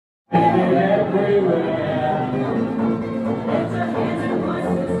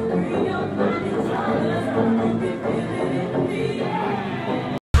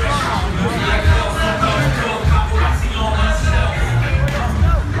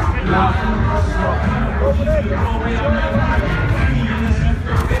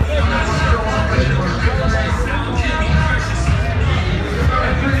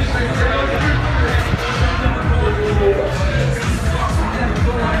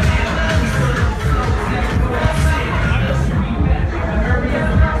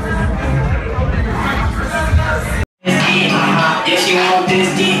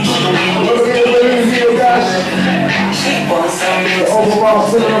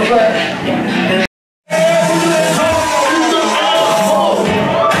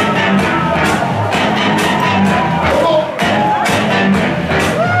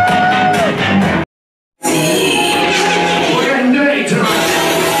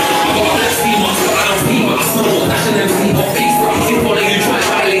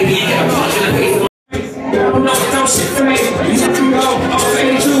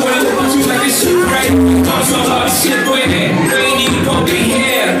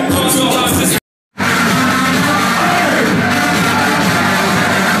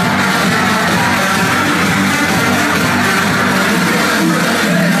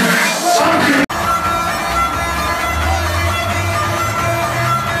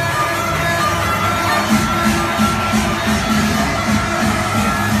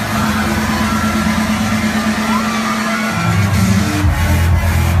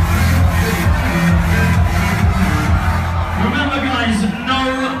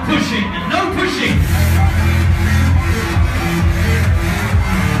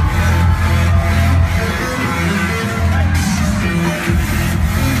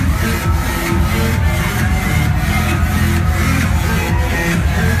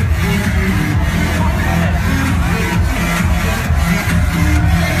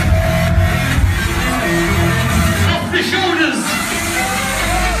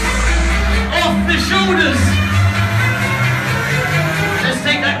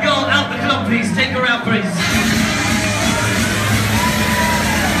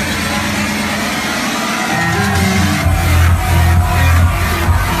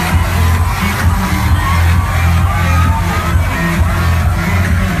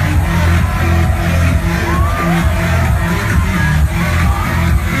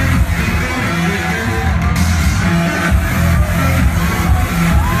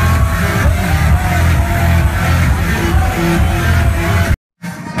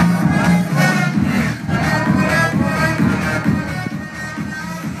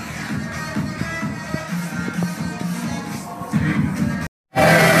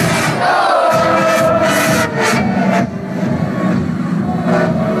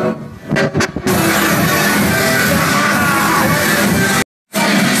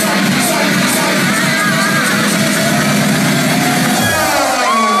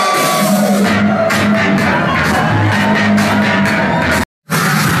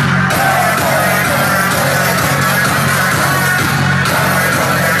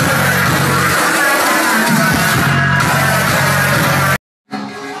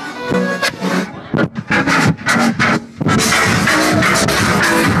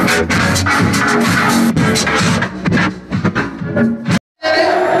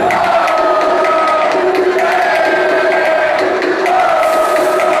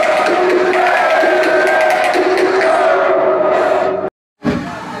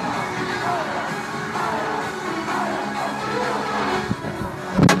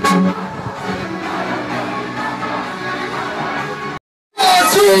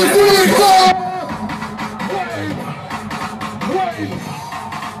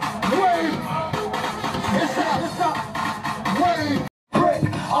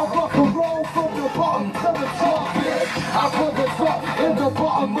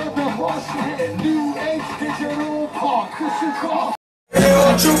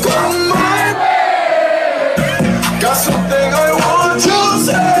Got something I want to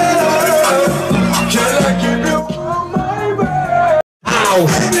say. Can I keep you on my way? Ow,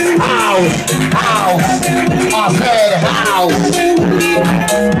 ow, ow. I said how.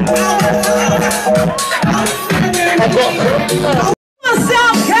 What's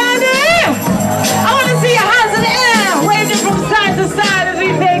up, Candy? I want to see your hands in the air, waving from side to side as we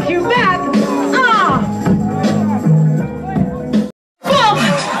take you back. Boom!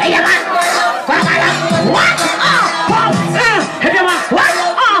 Ayia Napa! What? Boom! Ayia Napa! What?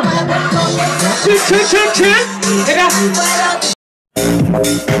 Chin.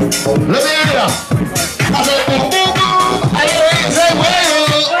 Let me hear ya. I said, boom, boom, boom. I hear you say,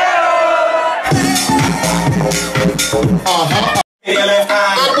 well. Your left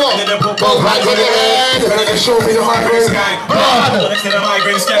hand, and then put both hands on your head. Better show me the migraine sky. Next to the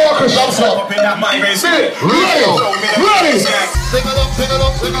migraine sky. Up in that migraine sky. Ready. Sing along, sing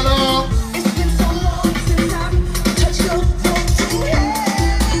along, sing along. It's been so long since I've touched your throat.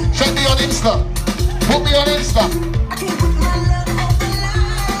 Check me on Insta. Put me on Insta. I can't put my love on the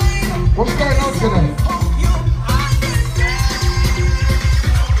line. What's going on today?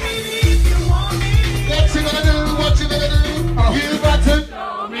 What you gonna do? What you gonna do? You got to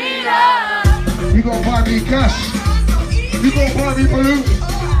show me love. You gonna buy me cash. You gonna buy me balloons.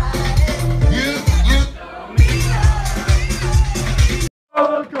 You.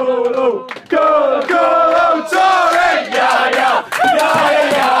 Go, Torre! Yeah,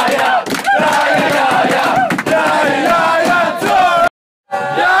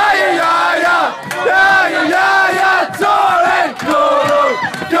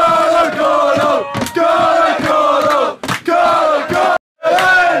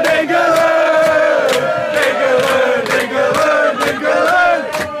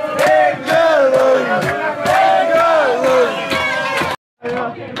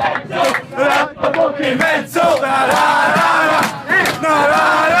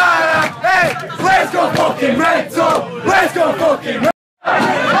 Let's go fucking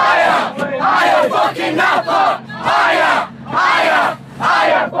Ayia fucking Napa!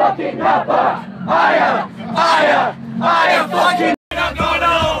 Ayia fucking Napa! Ayia fucking not going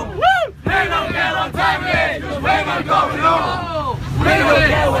home! Woo! They don't care what time it is, cause we're not going home! We don't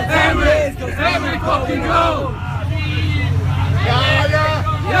care what time it is, cause we're fucking home!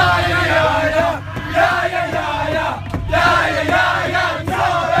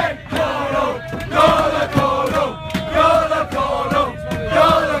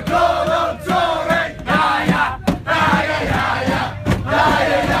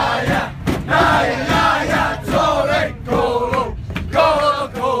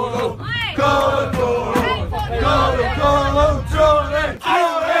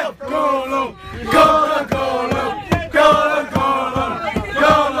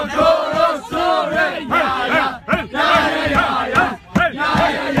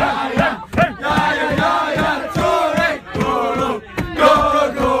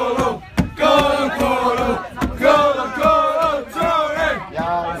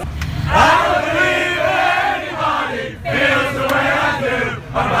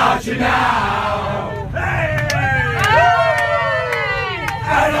 About you now. Hey!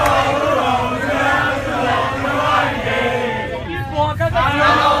 And all the roads along the winding. And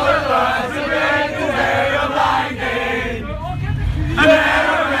all the birds have been the way of blinding. And there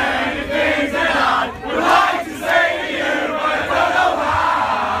are many things that I would like to say to you, but I don't know how.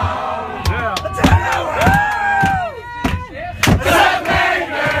 I don't know how. 'Cause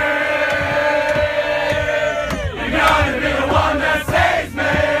baby, you're gonna be the one that saves me.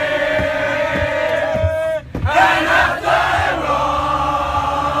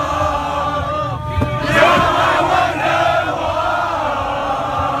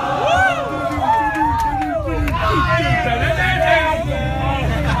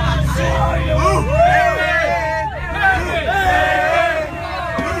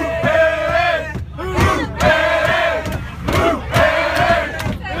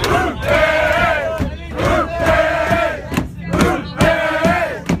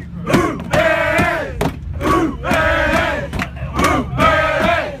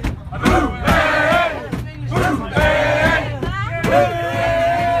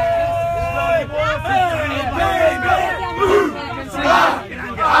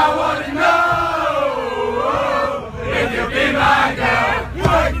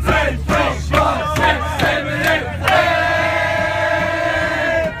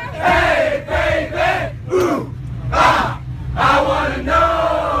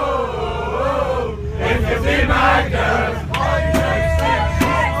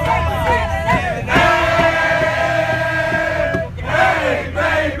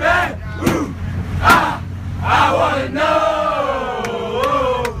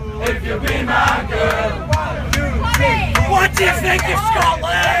 What do you think of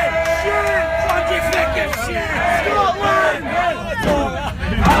Scotland?